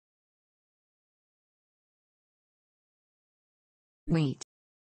Wheat.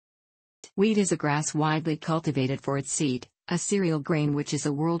 Wheat is a grass widely cultivated for its seed, a cereal grain which is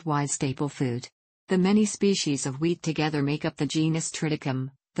a worldwide staple food. The many species of wheat together make up the genus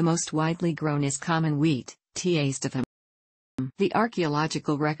Triticum. The most widely grown is common wheat, T. aestivum. The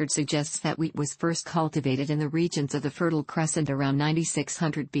archaeological record suggests that wheat was first cultivated in the regions of the Fertile Crescent around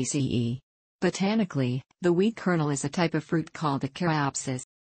 9600 BCE. Botanically, the wheat kernel is a type of fruit called a caryopsis.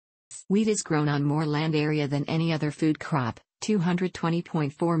 Wheat is grown on more land area than any other food crop,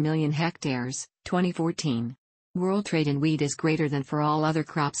 220.4 million hectares, 2014. World trade in wheat is greater than for all other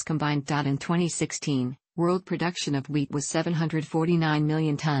crops combined. In 2016, world production of wheat was 749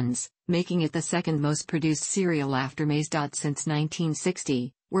 million tons, making it the second most produced cereal after maize. Since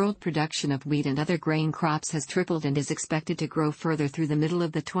 1960, world production of wheat and other grain crops has tripled and is expected to grow further through the middle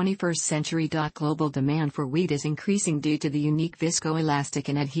of the 21st century. Global demand for wheat is increasing due to the unique viscoelastic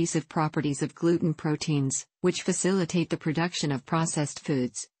and adhesive properties of gluten proteins, which facilitate the production of processed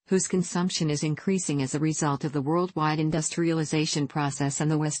foods, whose consumption is increasing as a result of the worldwide industrialization process and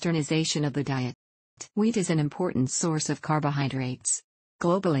the westernization of the diet. Wheat is an important source of carbohydrates.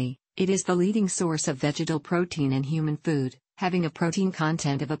 Globally, it is the leading source of vegetal protein in human food, having a protein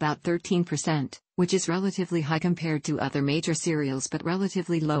content of about 13%, which is relatively high compared to other major cereals but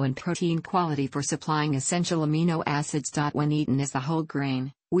relatively low in protein quality for supplying essential amino acids. When eaten as the whole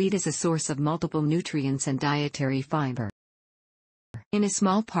grain, wheat is a source of multiple nutrients and dietary fiber. In a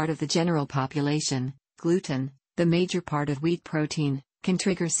small part of the general population, gluten, the major part of wheat protein, can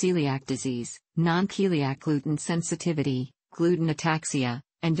trigger celiac disease, non-celiac gluten sensitivity, gluten ataxia,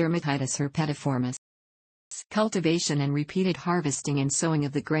 and dermatitis herpetiformis. Cultivation and repeated harvesting and sowing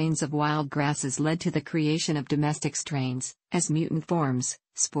of the grains of wild grasses led to the creation of domestic strains, as mutant forms,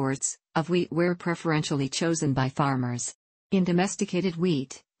 sports, of wheat were preferentially chosen by farmers. In domesticated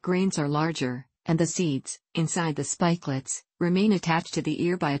wheat, grains are larger, and the seeds, inside the spikelets, remain attached to the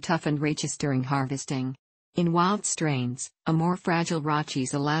ear by a toughened rachis during harvesting. In wild strains, a more fragile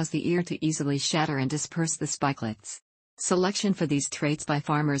rachis allows the ear to easily shatter and disperse the spikelets. Selection for these traits by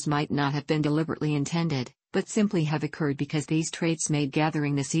farmers might not have been deliberately intended, but simply have occurred because these traits made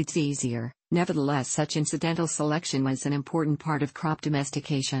gathering the seeds easier. Nevertheless, such incidental selection was an important part of crop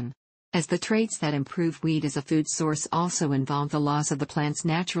domestication. As the traits that improve wheat as a food source also involve the loss of the plant's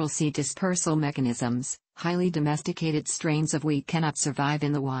natural seed dispersal mechanisms, highly domesticated strains of wheat cannot survive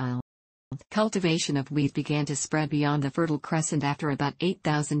in the wild. Cultivation of wheat began to spread beyond the Fertile Crescent after about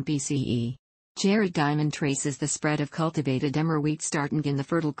 8000 BCE. Jared Diamond traces the spread of cultivated emmer wheat starting in the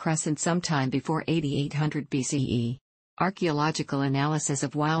Fertile Crescent sometime before 8800 BCE. Archaeological analysis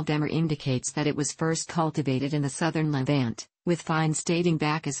of wild emmer indicates that it was first cultivated in the southern Levant, with finds dating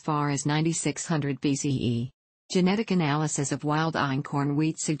back as far as 9600 BCE. Genetic analysis of wild einkorn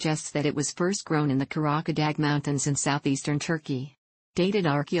wheat suggests that it was first grown in the Karakodag Mountains in southeastern Turkey. Dated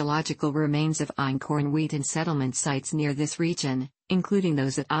archaeological remains of einkorn wheat in settlement sites near this region, including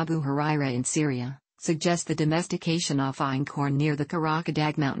those at Abu Huraira in Syria, suggest the domestication of einkorn near the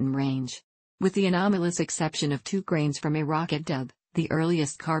Karakodag mountain range. With the anomalous exception of 2 grains from Iraq at Dub, the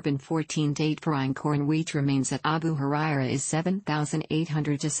earliest carbon-14 date for einkorn wheat remains at Abu Huraira is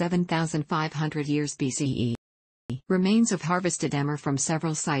 7800 to 7500 years BCE. Remains of harvested emmer from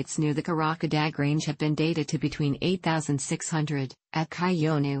several sites near the Karakodag range have been dated to between 8600, at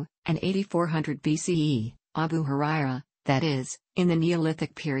Kayonu, and 8400 BCE, Abu Huraira, that is, in the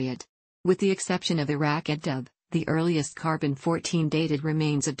Neolithic period. With the exception of Iraq at Dub, the earliest carbon-14 dated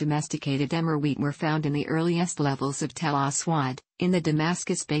remains of domesticated emmer wheat were found in the earliest levels of Tel Aswad, in the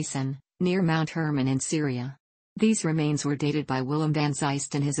Damascus Basin, near Mount Hermon in Syria. These remains were dated by Willem van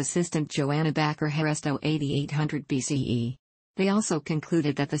Zeist and his assistant Joanna Bakker Heresto 8800 BCE. They also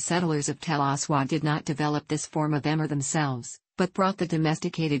concluded that the settlers of Tel Aswad did not develop this form of emmer themselves, but brought the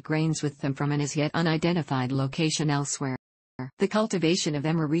domesticated grains with them from an as yet unidentified location elsewhere. The cultivation of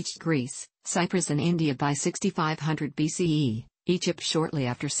emmer reached Greece, Cyprus and India by 6500 BCE, Egypt shortly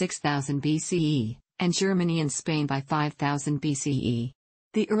after 6000 BCE, and Germany and Spain by 5000 BCE.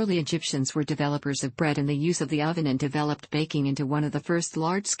 The early Egyptians were developers of bread and the use of the oven and developed baking into one of the first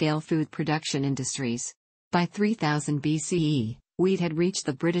large-scale food production industries. By 3000 BCE, wheat had reached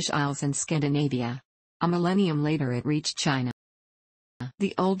the British Isles and Scandinavia. A millennium later it reached China.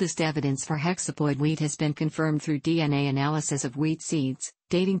 The oldest evidence for hexaploid wheat has been confirmed through DNA analysis of wheat seeds,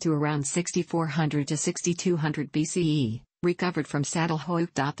 dating to around 6400 to 6200 BCE, recovered from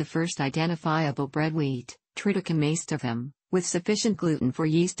Saddlehoek. The first identifiable bread wheat, Triticum aestivum, with sufficient gluten for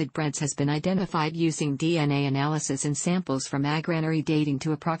yeasted breads has been identified using DNA analysis in samples from a granary dating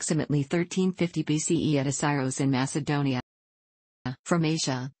to approximately 1350 BCE at Asyros in Macedonia. From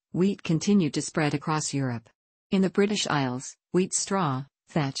Asia, wheat continued to spread across Europe. In the British Isles, Wheat straw,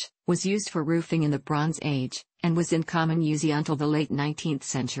 thatch, was used for roofing in the Bronze Age, and was in common use until the late 19th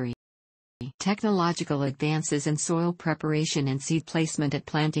century. Technological advances in soil preparation and seed placement at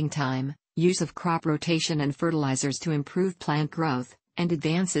planting time, use of crop rotation and fertilizers to improve plant growth, and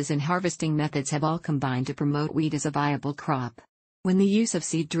advances in harvesting methods have all combined to promote wheat as a viable crop. When the use of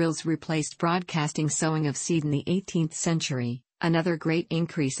seed drills replaced broadcasting sowing of seed in the 18th century, another great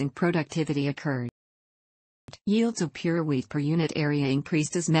increase in productivity occurred. Yields of pure wheat per unit area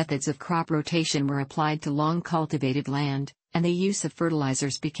increased as methods of crop rotation were applied to long cultivated land, and the use of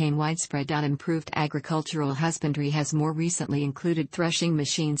fertilizers became widespread. Improved agricultural husbandry has more recently included threshing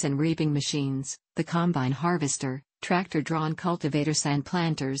machines and reaping machines, the combine harvester, tractor-drawn cultivators and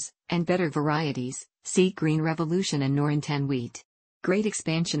planters, and better varieties, see Green Revolution and Northern wheat. Great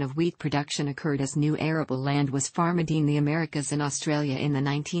expansion of wheat production occurred as new arable land was farmed in the Americas and Australia in the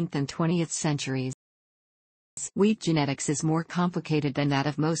 19th and 20th centuries. Wheat genetics is more complicated than that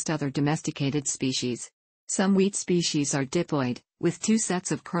of most other domesticated species. Some wheat species are diploid, with 2 sets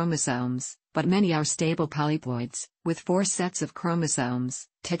of chromosomes, but many are stable polyploids, with 4 sets of chromosomes,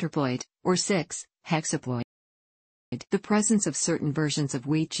 tetraploid, or 6, hexaploid. The presence of certain versions of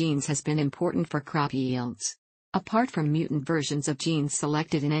wheat genes has been important for crop yields. Apart from mutant versions of genes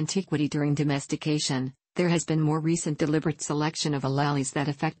selected in antiquity during domestication, there has been more recent deliberate selection of alleles that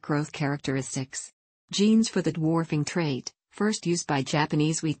affect growth characteristics. Genes for the dwarfing trait, first used by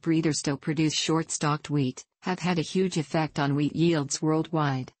Japanese wheat breeders to produce short-stalked wheat, have had a huge effect on wheat yields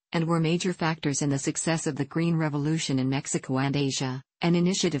worldwide, and were major factors in the success of the Green Revolution in Mexico and Asia, an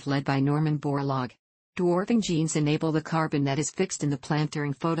initiative led by Norman Borlaug. Dwarfing genes enable the carbon that is fixed in the plant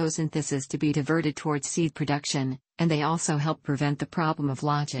during photosynthesis to be diverted towards seed production, and they also help prevent the problem of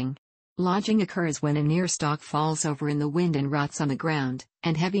lodging. Lodging occurs when a near stalk falls over in the wind and rots on the ground,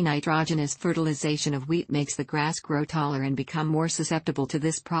 and heavy nitrogenous fertilization of wheat makes the grass grow taller and become more susceptible to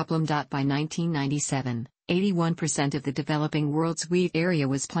this problem. By 1997, 81% of the developing world's wheat area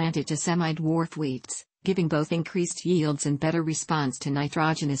was planted to semi-dwarf wheats, giving both increased yields and better response to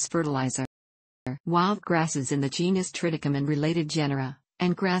nitrogenous fertilizer. Wild grasses in the genus Triticum and related genera,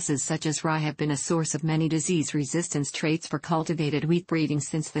 and grasses such as rye have been a source of many disease resistance traits for cultivated wheat breeding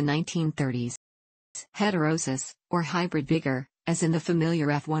since the 1930s. Heterosis, or hybrid vigor, as in the familiar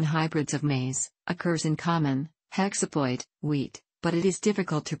F1 hybrids of maize, occurs in common, hexaploid, wheat, but it is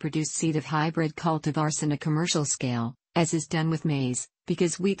difficult to produce seed of hybrid cultivars on a commercial scale, as is done with maize,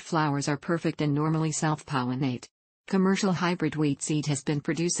 because wheat flowers are perfect and normally self-pollinate. Commercial hybrid wheat seed has been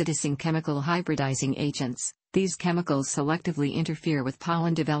produced using chemical hybridizing agents. These chemicals selectively interfere with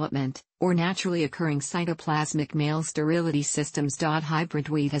pollen development, or naturally occurring cytoplasmic male sterility systems. Hybrid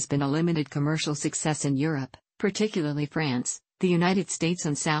wheat has been a limited commercial success in Europe, particularly France, the United States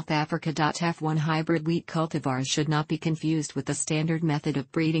and South Africa. F1 hybrid wheat cultivars should not be confused with the standard method of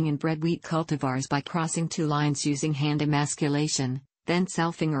breeding inbred wheat cultivars by crossing 2 lines using hand emasculation, then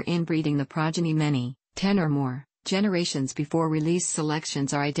selfing or inbreeding the progeny. 10 or more generations before release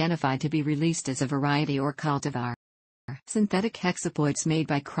selections are identified to be released as a variety or cultivar. Synthetic hexaploids made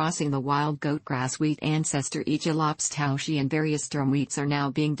by crossing the wild goatgrass wheat ancestor Aegialops tauschii and various durum wheats are now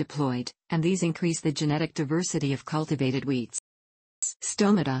being deployed, and these increase the genetic diversity of cultivated wheats.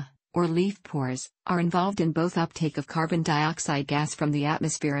 Stomata, or leaf pores, are involved in both uptake of carbon dioxide gas from the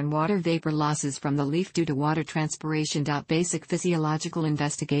atmosphere and water vapor losses from the leaf due to water transpiration. Basic physiological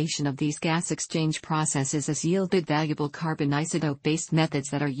investigation of these gas exchange processes has yielded valuable carbon isotope-based methods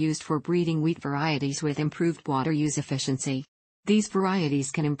that are used for breeding wheat varieties with improved water use efficiency. These varieties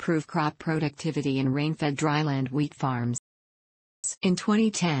can improve crop productivity in rain-fed dryland wheat farms. In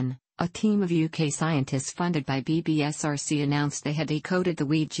 2010, a team of UK scientists funded by BBSRC announced they had decoded the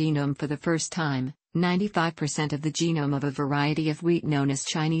wheat genome for the first time, 95% of the genome of a variety of wheat known as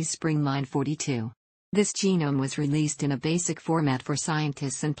Chinese Springline 42. This genome was released in a basic format for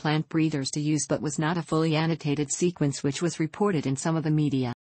scientists and plant breeders to use but was not a fully annotated sequence which was reported in some of the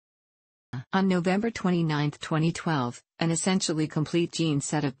media. On November 29, 2012, an essentially complete gene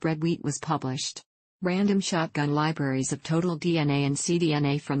set of bred wheat was published. Random shotgun libraries of total DNA and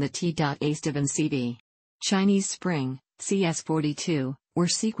cDNA from the T.aestivum CV. Chinese Spring, CS42, were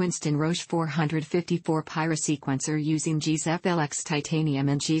sequenced in Roche 454 pyrosequencer using GZFLX Titanium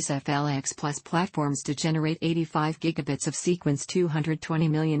and GZFLX Plus platforms to generate 85 gigabits of sequence 220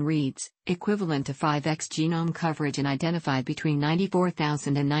 million reads, equivalent to 5x genome coverage, and identified between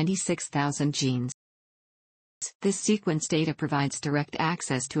 94,000 and 96,000 genes. This sequence data provides direct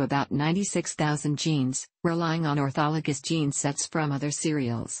access to about 96,000 genes, relying on orthologous gene sets from other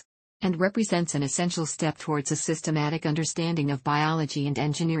serials. and represents an essential step towards a systematic understanding of biology and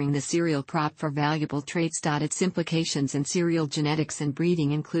engineering the cereal crop for valuable traits. Its implications in cereal genetics and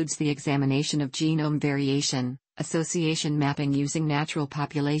breeding includes the examination of genome variation, association mapping using natural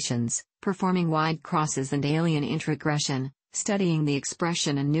populations, performing wide crosses and alien introgression, studying the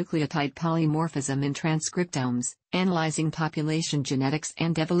expression and nucleotide polymorphism in transcriptomes, analyzing population genetics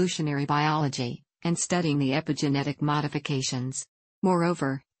and evolutionary biology, and studying the epigenetic modifications.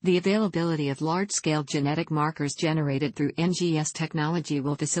 Moreover, the availability of large-scale genetic markers generated through NGS technology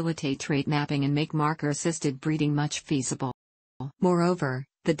will facilitate trait mapping and make marker-assisted breeding much feasible. Moreover,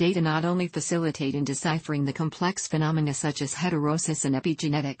 the data not only facilitate in deciphering the complex phenomena such as heterosis and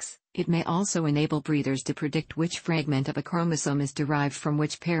epigenetics, it may also enable breeders to predict which fragment of a chromosome is derived from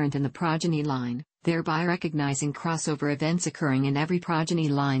which parent in the progeny line, thereby recognizing crossover events occurring in every progeny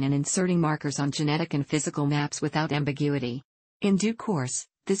line and inserting markers on genetic and physical maps without ambiguity. In due course,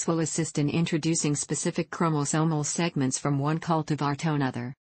 this will assist in introducing specific chromosomal segments from one cultivar to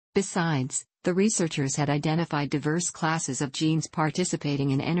another. Besides, the researchers had identified diverse classes of genes participating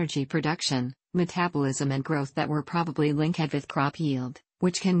in energy production, metabolism and growth that were probably linked with crop yield,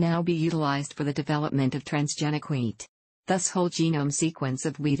 which can now be utilized for the development of transgenic wheat. Thus, whole genome sequence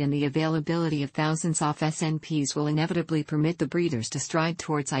of wheat and the availability of thousands of SNPs will inevitably permit the breeders to stride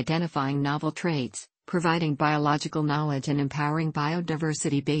towards identifying novel traits, providing biological knowledge and empowering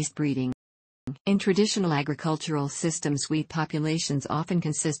biodiversity-based breeding. In traditional agricultural systems, wheat populations often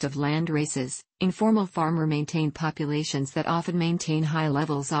consist of land races, informal farmer-maintained populations that often maintain high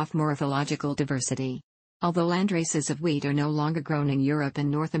levels of morphological diversity. Although land races of wheat are no longer grown in Europe and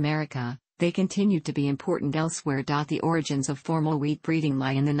North America, they continue to be important elsewhere. The origins of formal wheat breeding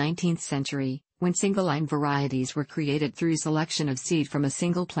lie in the 19th century, when single-line varieties were created through selection of seed from a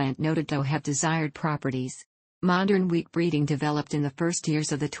single plant noted to have desired properties. Modern wheat breeding developed in the first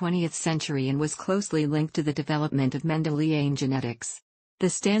years of the 20th century and was closely linked to the development of Mendelian genetics. The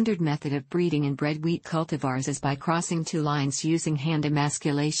standard method of breeding in bred wheat cultivars is by crossing two lines using hand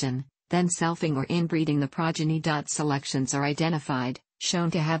emasculation, then selfing or inbreeding the progeny. Selections are identified, shown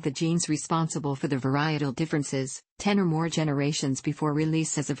to have the genes responsible for the varietal differences, 10 or more generations before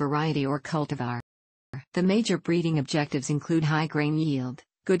release as a variety or cultivar. The major breeding objectives include high grain yield,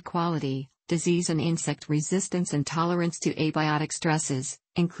 good quality, disease and insect resistance and tolerance to abiotic stresses,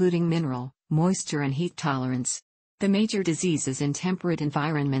 including mineral, moisture and heat tolerance. The major diseases in temperate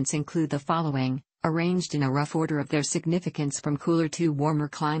environments include the following, arranged in a rough order of their significance from cooler to warmer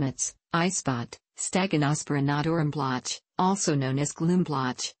climates: eye spot, Staganospora nodorum blotch, also known as gloom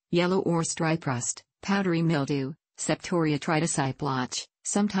blotch, yellow or stripe rust, powdery mildew, Septoria triticite blotch,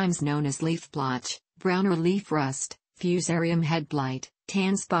 sometimes known as leaf blotch, brown or leaf rust, Fusarium head blight,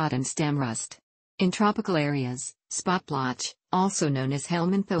 tan spot and stem rust. In tropical areas, spot blotch, also known as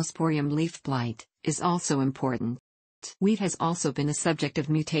Helminthosporium leaf blight, is also important. Wheat has also been a subject of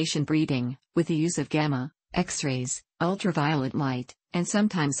mutation breeding, with the use of gamma, X-rays, ultraviolet light, and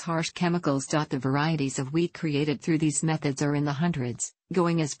sometimes harsh chemicals. The varieties of wheat created through these methods are in the hundreds,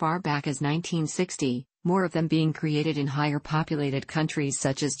 going as far back as 1960, more of them being created in higher populated countries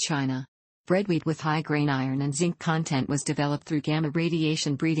such as China. Bred wheat with high grain iron and zinc content was developed through gamma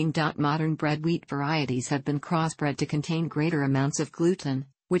radiation breeding. Modern bred wheat varieties have been crossbred to contain greater amounts of gluten,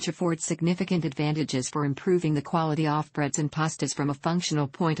 which affords significant advantages for improving the quality of breads and pastas from a functional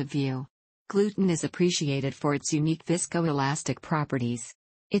point of view. Gluten is appreciated for its unique viscoelastic properties.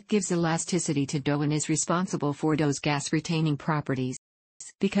 It gives elasticity to dough and is responsible for dough's gas-retaining properties.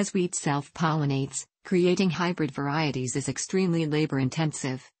 Because wheat self-pollinates, creating hybrid varieties is extremely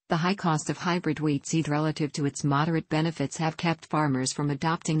labor-intensive. The high cost of hybrid wheat seed relative to its moderate benefits have kept farmers from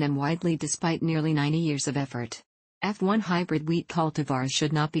adopting them widely despite nearly 90 years of effort. F1 hybrid wheat cultivars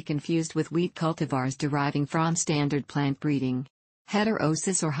should not be confused with wheat cultivars deriving from standard plant breeding.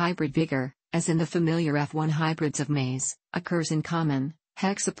 Heterosis or hybrid vigor, as in the familiar F1 hybrids of maize, occurs in common,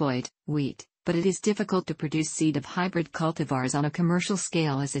 hexaploid, wheat, but it is difficult to produce seed of hybrid cultivars on a commercial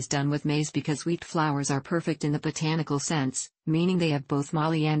scale as is done with maize because wheat flowers are perfect in the botanical sense, meaning they have both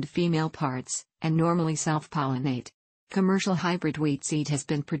male and female parts, and normally self-pollinate. Commercial hybrid wheat seed has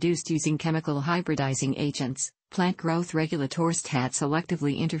been produced using chemical hybridizing agents. Plant growth regulators that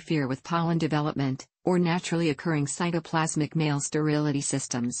selectively interfere with pollen development, or naturally occurring cytoplasmic male sterility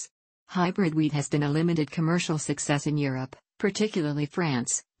systems. Hybrid wheat has been a limited commercial success in Europe, particularly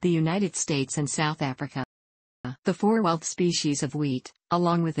France, the United States and South Africa. The four wild species of wheat,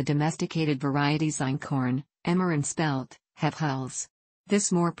 along with the domesticated varieties einkorn, emmer and spelt, have hulls.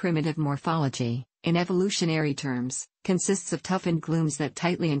 This more primitive morphology, in evolutionary terms, consists of toughened glooms that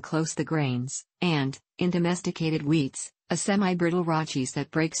tightly enclose the grains, and, in domesticated wheats, a semi-brittle raw cheese that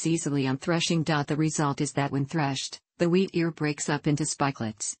breaks easily on threshing. The result is that when threshed, the wheat ear breaks up into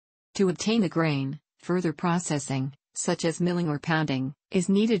spikelets. To obtain the grain, further processing, such as milling or pounding, is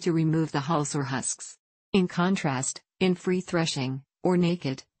needed to remove the hulls or husks. In contrast, in free threshing, or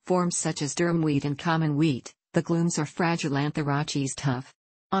naked, forms such as durum wheat and common wheat, the glooms are fragile and the raw cheese tough.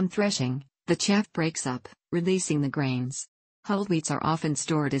 On threshing, the chaff breaks up, releasing the grains. Hulled wheats are often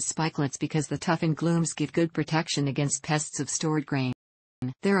stored as spikelets because the toughened glooms give good protection against pests of stored grain.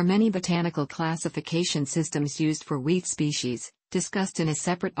 There are many botanical classification systems used for wheat species, discussed in a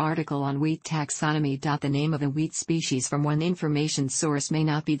separate article on wheat taxonomy. The name of a wheat species from one information source may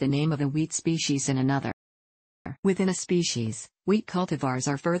not be the name of a wheat species in another. Within a species, wheat cultivars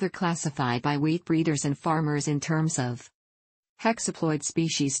are further classified by wheat breeders and farmers in terms of hexaploid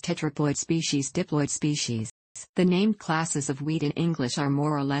species, tetraploid species, diploid species. The named classes of wheat in English are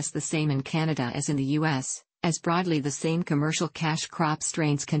more or less the same in Canada as in the US, as broadly the same commercial cash crop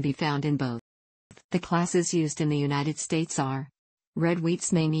strains can be found in both. The classes used in the United States are: red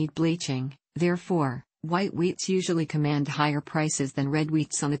wheats may need bleaching, therefore, white wheats usually command higher prices than red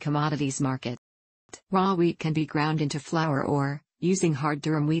wheats on the commodities market. Raw wheat can be ground into flour or, using hard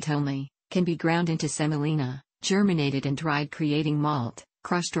durum wheat only, can be ground into semolina, germinated and dried creating malt,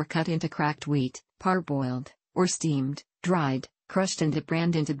 crushed or cut into cracked wheat, parboiled, or steamed, dried, crushed and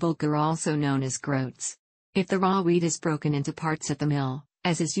debrand into bulgur, also known as groats. If the raw wheat is broken into parts at the mill,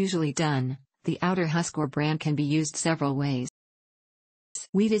 as is usually done, the outer husk or bran can be used several ways.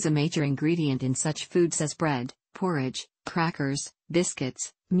 Wheat is a major ingredient in such foods as bread, porridge, crackers,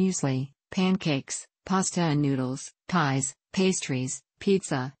 biscuits, muesli, pancakes, pasta and noodles, pies, pastries,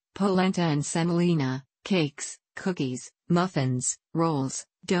 pizza, polenta and semolina, cakes, cookies, muffins, rolls,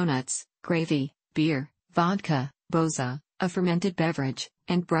 donuts, gravy, beer, vodka, boza, a fermented beverage,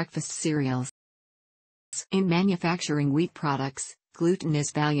 and breakfast cereals. In manufacturing wheat products, gluten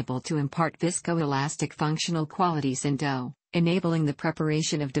is valuable to impart viscoelastic functional qualities in dough, enabling the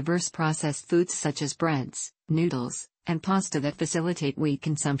preparation of diverse processed foods such as breads, noodles, and pasta that facilitate wheat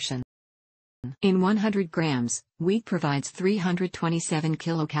consumption. In 100 grams, wheat provides 327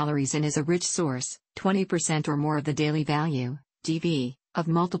 kilocalories and is a rich source, 20% or more of the daily value, DV, of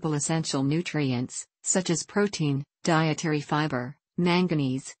multiple essential nutrients, such as protein, dietary fiber,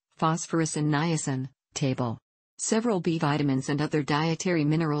 manganese, phosphorus and niacin. Table. Several B vitamins and other dietary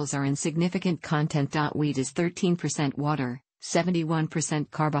minerals are in significant content. Wheat is 13% water,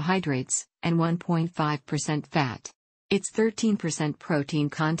 71% carbohydrates, and 1.5% fat. Its 13% protein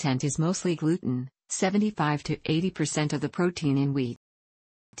content is mostly gluten, 75 to 80% of the protein in wheat.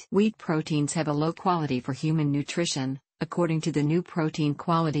 Wheat proteins have a low quality for human nutrition, according to the new protein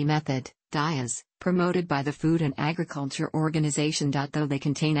quality method, DIAS, promoted by the Food and Agriculture Organization. Though they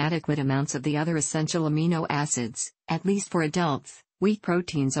contain adequate amounts of the other essential amino acids, at least for adults, wheat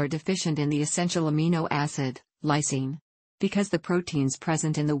proteins are deficient in the essential amino acid, lysine. Because the proteins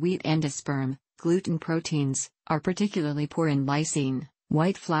present in the wheat endosperm, gluten proteins, are particularly poor in lysine,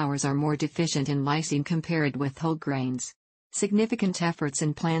 white flours are more deficient in lysine compared with whole grains. Significant efforts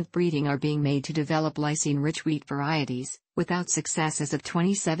in plant breeding are being made to develop lysine-rich wheat varieties, without success as of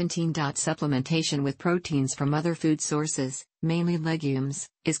 2017. Supplementation with proteins from other food sources, mainly legumes,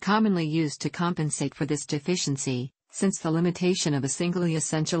 is commonly used to compensate for this deficiency, since the limitation of a singly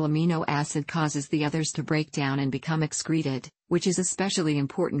essential amino acid causes the others to break down and become excreted, which is especially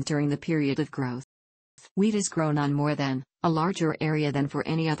important during the period of growth. Wheat is grown on more than, a larger area than for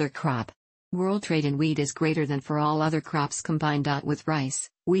any other crop. World trade in wheat is greater than for all other crops combined. With rice,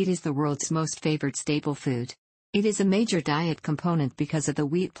 wheat is the world's most favored staple food. It is a major diet component because of the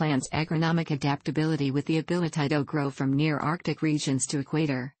wheat plant's agronomic adaptability with the ability to grow from near Arctic regions to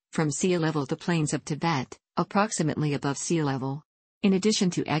equator, from sea level to plains of Tibet, approximately above sea level. In addition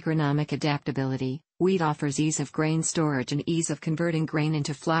to agronomic adaptability, wheat offers ease of grain storage and ease of converting grain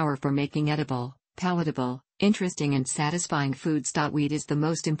into flour for making edible, palatable, interesting and satisfying foods. Wheat is the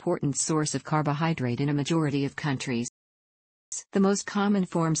most important source of carbohydrate in a majority of countries. The most common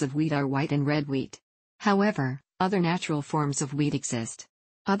forms of wheat are white and red wheat. However, other natural forms of wheat exist.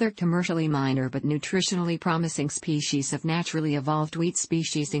 Other commercially minor but nutritionally promising species of naturally evolved wheat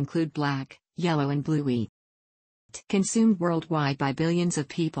species include black, yellow and blue wheat. Consumed worldwide by billions of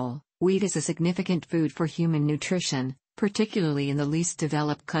people, wheat is a significant food for human nutrition, particularly in the least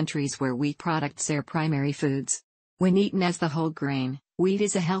developed countries where wheat products are primary foods. When eaten as the whole grain, wheat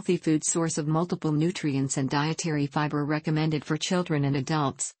is a healthy food source of multiple nutrients and dietary fiber recommended for children and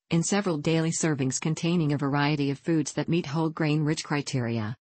adults, in several daily servings containing a variety of foods that meet whole grain-rich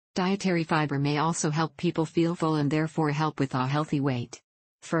criteria. Dietary fiber may also help people feel full and therefore help with a healthy weight.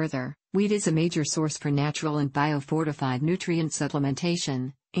 Further, wheat is a major source for natural and biofortified nutrient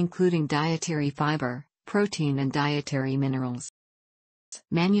supplementation, including dietary fiber, protein and dietary minerals.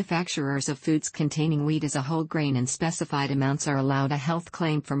 Manufacturers of foods containing wheat as a whole grain in specified amounts are allowed a health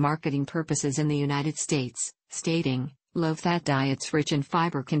claim for marketing purposes in the United States, stating, "Low-fat diets rich in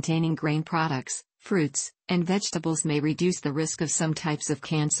fiber-containing grain products, fruits, and vegetables may reduce the risk of some types of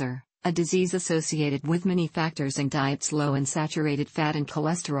cancer, a disease associated with many factors, and diets low in saturated fat and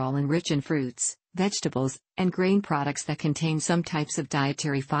cholesterol and rich in fruits, vegetables, and grain products that contain some types of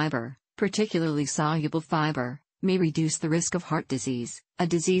dietary fiber, particularly soluble fiber, may reduce the risk of heart disease, a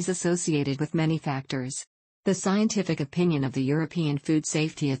disease associated with many factors." The scientific opinion of the European Food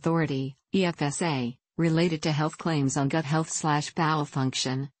Safety Authority, EFSA, related to health claims on gut health/bowel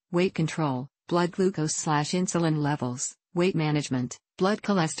function, weight control, blood glucose/insulin levels, weight management, blood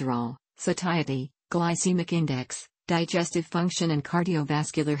cholesterol, satiety, glycemic index, digestive function and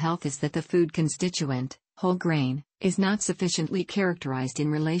cardiovascular health is that the food constituent, whole grain, is not sufficiently characterized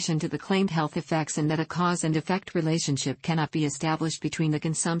in relation to the claimed health effects, and that a cause and effect relationship cannot be established between the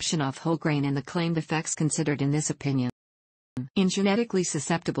consumption of whole grain and the claimed effects considered in this opinion. In genetically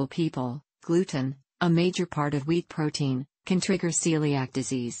susceptible people, gluten, a major part of wheat protein, can trigger celiac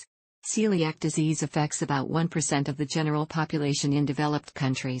disease. Celiac disease affects about 1% of the general population in developed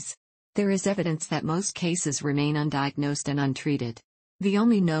countries. There is evidence that most cases remain undiagnosed and untreated. The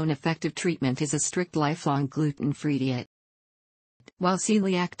only known effective treatment is a strict lifelong gluten-free diet. While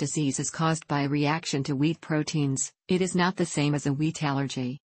celiac disease is caused by a reaction to wheat proteins, it is not the same as a wheat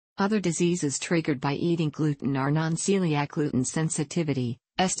allergy. Other diseases triggered by eating gluten are non-celiac gluten sensitivity,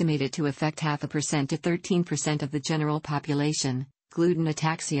 estimated to affect 0.5% to 13% of the general population, gluten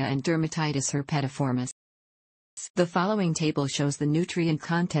ataxia and dermatitis herpetiformis. The following table shows the nutrient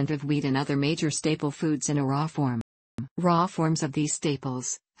content of wheat and other major staple foods in a raw form. Raw forms of these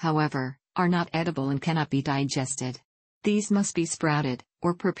staples, however, are not edible and cannot be digested. These must be sprouted,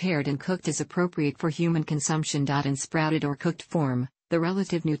 or prepared and cooked as appropriate for human consumption. In sprouted or cooked form, the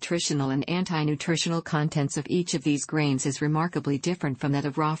relative nutritional and anti-nutritional contents of each of these grains is remarkably different from that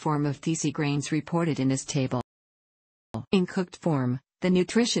of raw form of these grains reported in this table. In cooked form, the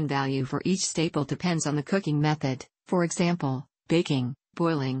nutrition value for each staple depends on the cooking method, for example, baking,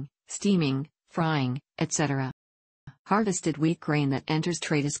 boiling, steaming, frying, etc. Harvested wheat grain that enters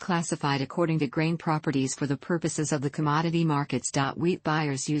trade is classified according to grain properties for the purposes of the commodity markets. Wheat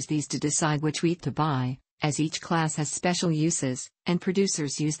buyers use these to decide which wheat to buy, as each class has special uses, and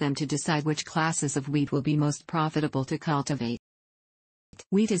producers use them to decide which classes of wheat will be most profitable to cultivate.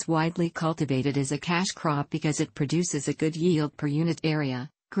 Wheat is widely cultivated as a cash crop because it produces a good yield per unit area,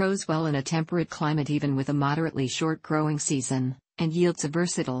 grows well in a temperate climate even with a moderately short growing season, and yields a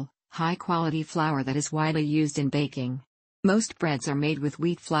versatile, high-quality flour that is widely used in baking. Most breads are made with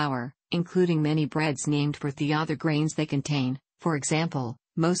wheat flour, including many breads named for the other grains they contain, for example,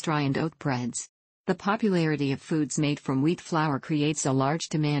 most rye and oat breads. The popularity of foods made from wheat flour creates a large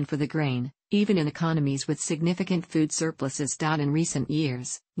demand for the grain, even in economies with significant food surpluses. In recent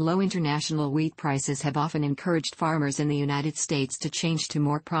years, low international wheat prices have often encouraged farmers in the United States to change to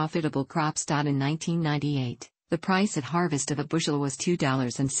more profitable crops. In 1998, the price at harvest of a bushel was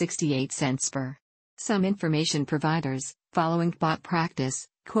 $2.68 per. Some information providers, following bot practice,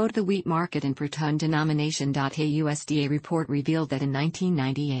 quote the wheat market in per ton denomination. A USDA report revealed that in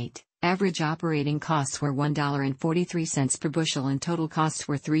 1998, average operating costs were $1.43 per bushel and total costs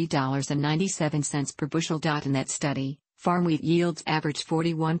were $3.97 per bushel. In that study, farm wheat yields averaged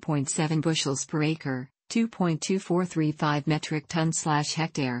 41.7 bushels per acre, 2.2435 metric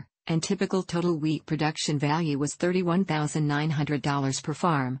ton/hectare, and typical total wheat production value was $31,900 per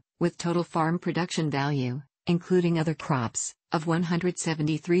farm, with total farm production value, including other crops, of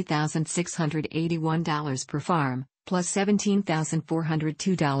 $173,681 per farm, plus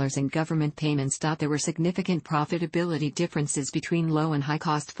 $17,402 in government payments. There were significant profitability differences between low and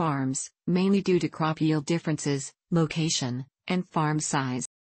high-cost farms, mainly due to crop yield differences, location, and farm size.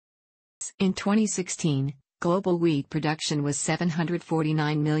 In 2016, global wheat production was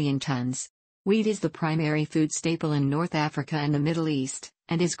 749 million tons. Wheat is the primary food staple in North Africa and the Middle East,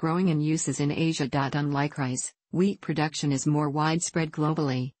 and is growing in uses in Asia. Unlike rice, wheat production is more widespread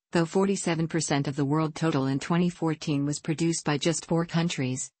globally, though 47% of the world total in 2014 was produced by just 4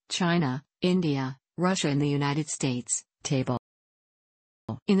 countries: China, India, Russia and the United States. Table.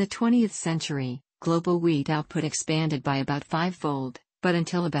 In the 20th century, global wheat output expanded by about 5-fold. But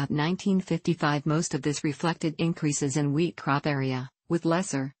until about 1955 most of this reflected increases in wheat crop area, with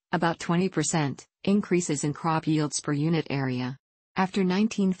lesser, about 20%, increases in crop yields per unit area. After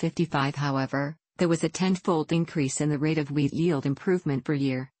 1955 however, There was a tenfold increase in the rate of wheat yield improvement per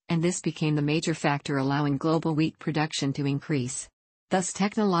year, and this became the major factor allowing global wheat production to increase. Thus,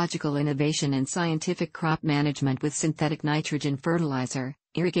 technological innovation and scientific crop management with synthetic nitrogen fertilizer,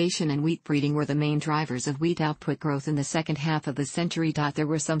 irrigation and wheat breeding were the main drivers of wheat output growth in the second half of the century. There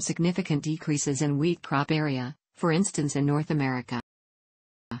were some significant decreases in wheat crop area, for instance in North America.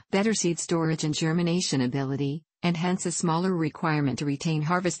 Better seed storage and germination ability, and hence a smaller requirement to retain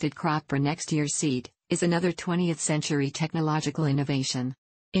harvested crop for next year's seed, is another 20th century technological innovation.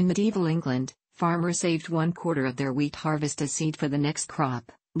 In medieval England, farmers saved 1/4 of their wheat harvest as seed for the next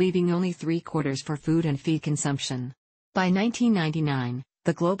crop, leaving only 3/4 for food and feed consumption. By 1999,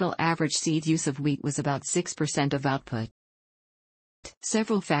 the global average seed use of wheat was about 6% of output.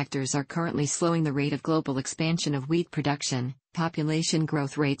 Several factors are currently slowing the rate of global expansion of wheat production. Population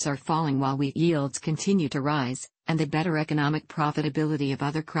growth rates are falling while wheat yields continue to rise, and the better economic profitability of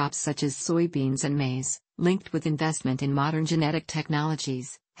other crops such as soybeans and maize, linked with investment in modern genetic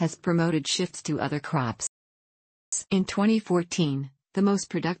technologies, has promoted shifts to other crops. In 2014, the most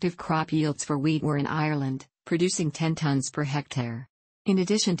productive crop yields for wheat were in Ireland, producing 10 tons per hectare. In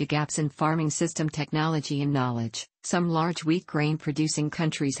addition to gaps in farming system technology and knowledge, some large wheat grain producing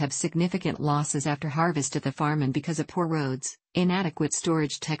countries have significant losses after harvest at the farm and because of poor roads, inadequate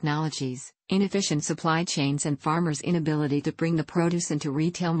storage technologies, inefficient supply chains and farmers' inability to bring the produce into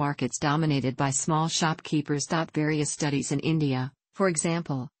retail markets dominated by small shopkeepers. Various studies in India, for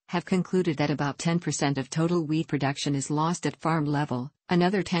example, have concluded that about 10% of total wheat production is lost at farm level,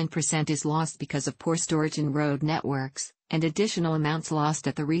 another 10% is lost because of poor storage and road networks, and additional amounts lost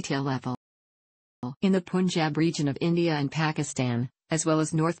at the retail level. In the Punjab region of India and Pakistan, as well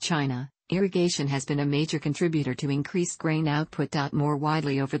as North China, irrigation has been a major contributor to increased grain output. More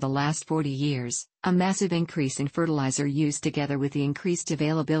widely over the last 40 years, a massive increase in fertilizer use together with the increased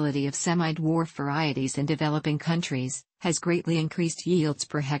availability of semi-dwarf varieties in developing countries, has greatly increased yields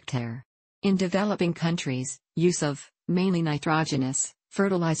per hectare. In developing countries, use of, mainly nitrogenous,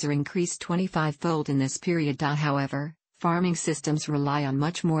 fertilizer increased 25-fold in this period. However, farming systems rely on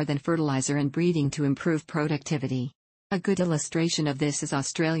much more than fertilizer and breeding to improve productivity. A good illustration of this is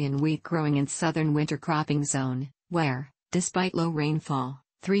Australian wheat growing in southern winter cropping zone, where, despite low rainfall,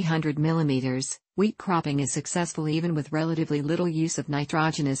 300 mm, wheat cropping is successful even with relatively little use of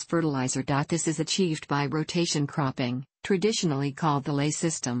nitrogenous fertilizer. This is achieved by rotation cropping, traditionally called the ley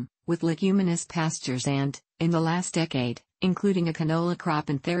system, with leguminous pastures and, in the last decade, including a canola crop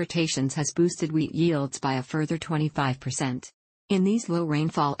and rotations has boosted wheat yields by a further 25%. In these low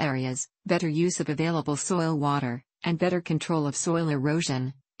rainfall areas, better use of available soil water, and better control of soil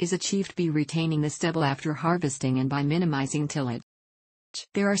erosion, is achieved by retaining the stubble after harvesting and by minimizing tillage.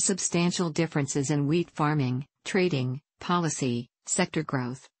 There are substantial differences in wheat farming, trading, policy, sector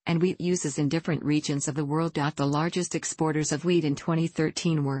growth, and wheat uses in different regions of the world. The largest exporters of wheat in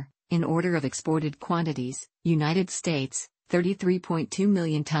 2013 were, in order of exported quantities, United States, 33.2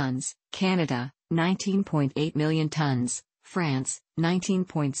 million tons, Canada, 19.8 million tons, France,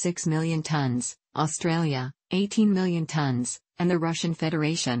 19.6 million tons, Australia, 18 million tons, and the Russian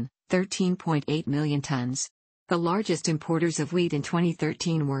Federation, 13.8 million tons. The largest importers of wheat in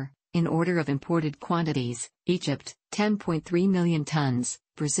 2013 were, in order of imported quantities, Egypt, 10.3 million tons,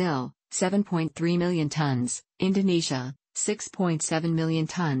 Brazil, 7.3 million tons, Indonesia, 6.7 million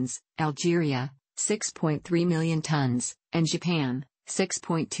tons, Algeria, 6.3 million tons, and Japan,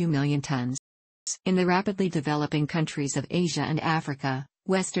 6.2 million tons. In the rapidly developing countries of Asia and Africa,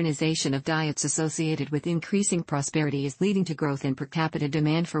 westernization of diets associated with increasing prosperity is leading to growth in per capita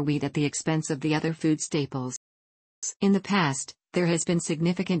demand for wheat at the expense of the other food staples. In the past, there has been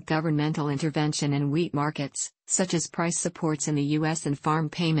significant governmental intervention in wheat markets, such as price supports in the US and farm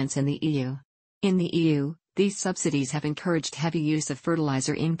payments in the EU. In the EU, these subsidies have encouraged heavy use of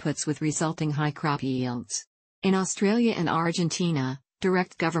fertilizer inputs with resulting high crop yields. In Australia and Argentina,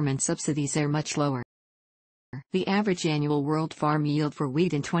 direct government subsidies are much lower. The average annual world farm yield for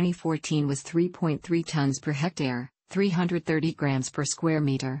wheat in 2014 was 3.3 tons per hectare, 330 grams per square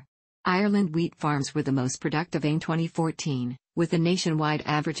meter. Ireland wheat farms were the most productive in 2014, with a nationwide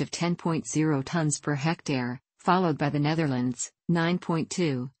average of 10.0 tons per hectare, followed by the Netherlands,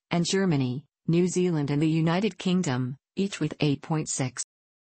 9.2, and Germany, New Zealand and the United Kingdom, each with 8.6.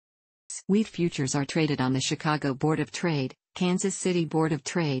 Wheat futures are traded on the Chicago Board of Trade, Kansas City Board of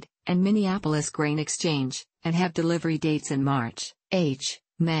Trade, and Minneapolis Grain Exchange, and have delivery dates in March, H,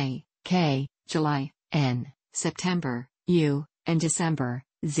 May, K, July, N, September, U, and December,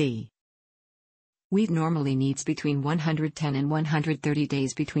 Z. Wheat normally needs between 110 and 130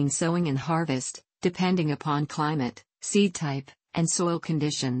 days between sowing and harvest, depending upon climate, seed type, and soil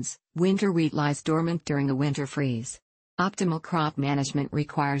conditions, winter wheat lies dormant during a winter freeze. Optimal crop management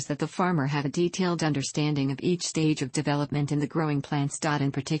requires that the farmer have a detailed understanding of each stage of development in the growing plants.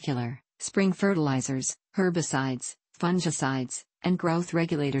 In particular, spring fertilizers, herbicides, fungicides, and growth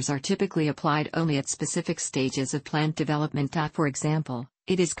regulators are typically applied only at specific stages of plant development. For example,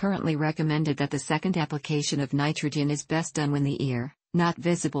 it is currently recommended that the second application of nitrogen is best done when the ear, not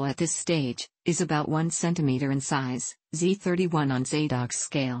visible at this stage, is about 1 cm in size, Z31 on Zadok's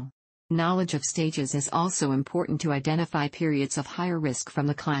scale. Knowledge of stages is also important to identify periods of higher risk from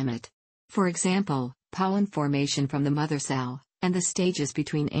the climate. For example, pollen formation from the mother cell, and the stages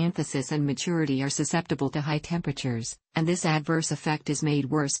between anthesis and maturity are susceptible to high temperatures, and this adverse effect is made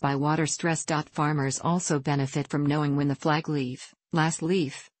worse by water stress. Farmers also benefit from knowing when the flag leaf, last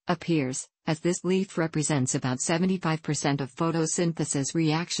leaf, appears, as this leaf represents about 75% of photosynthesis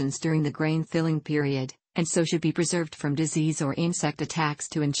reactions during the grain filling period, and so should be preserved from disease or insect attacks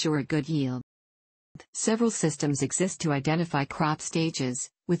to ensure a good yield. Several systems exist to identify crop stages,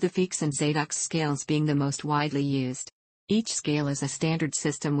 with the Feeks and Zadok's scales being the most widely used. Each scale is a standard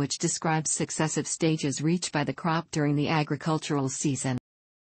system which describes successive stages reached by the crop during the agricultural season.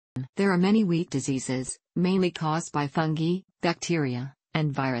 There are many wheat diseases, mainly caused by fungi, bacteria,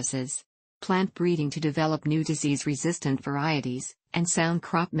 and viruses. Plant breeding to develop new disease-resistant varieties, and sound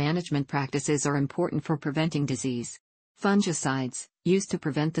crop management practices are important for preventing disease. Fungicides, used to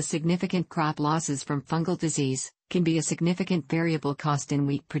prevent the significant crop losses from fungal disease, can be a significant variable cost in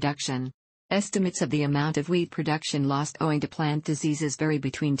wheat production. Estimates of the amount of wheat production lost owing to plant diseases vary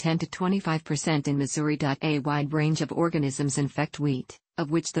between 10 to 25% in Missouri. A wide range of organisms infect wheat,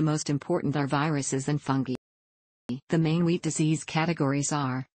 of which the most important are viruses and fungi. The main wheat disease categories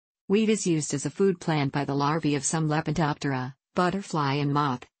are: wheat is used as a food plant by the larvae of some Lepidoptera, butterfly and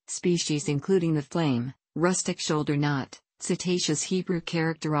moth, species including the flame, rustic shoulder knot, Cetaceous Hebrew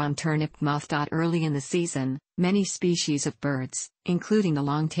character on turnip moth. Early in the season, many species of birds, including the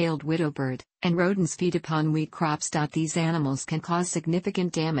long-tailed widowbird, and rodents feed upon wheat crops. These animals can cause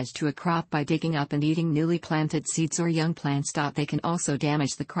significant damage to a crop by digging up and eating newly planted seeds or young plants. They can also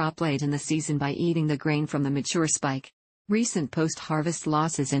damage the crop late in the season by eating the grain from the mature spike. Recent post-harvest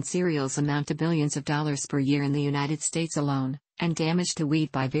losses in cereals amount to billions of dollars per year in the United States alone, and damage to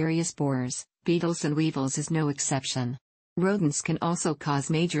wheat by various borers, beetles and weevils is no exception. Rodents can also cause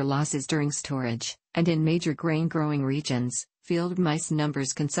major losses during storage, and in major grain-growing regions, field mice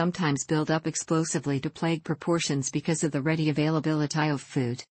numbers can sometimes build up explosively to plague proportions because of the ready availability of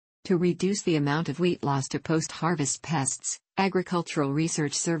food. To reduce the amount of wheat loss to post-harvest pests, Agricultural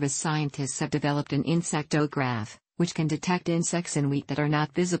Research Service scientists have developed an insectograph, which can detect insects in wheat that are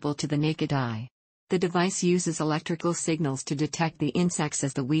not visible to the naked eye. The device uses electrical signals to detect the insects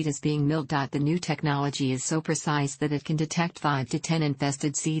as the wheat is being milled. The new technology is so precise that it can detect 5 to 10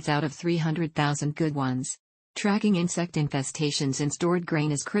 infested seeds out of 300,000 good ones. Tracking insect infestations in stored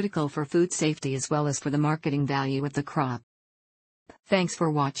grain is critical for food safety as well as for the marketing value of the crop. Thanks for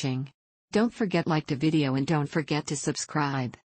watching. Don't forget to like the video and don't forget to subscribe.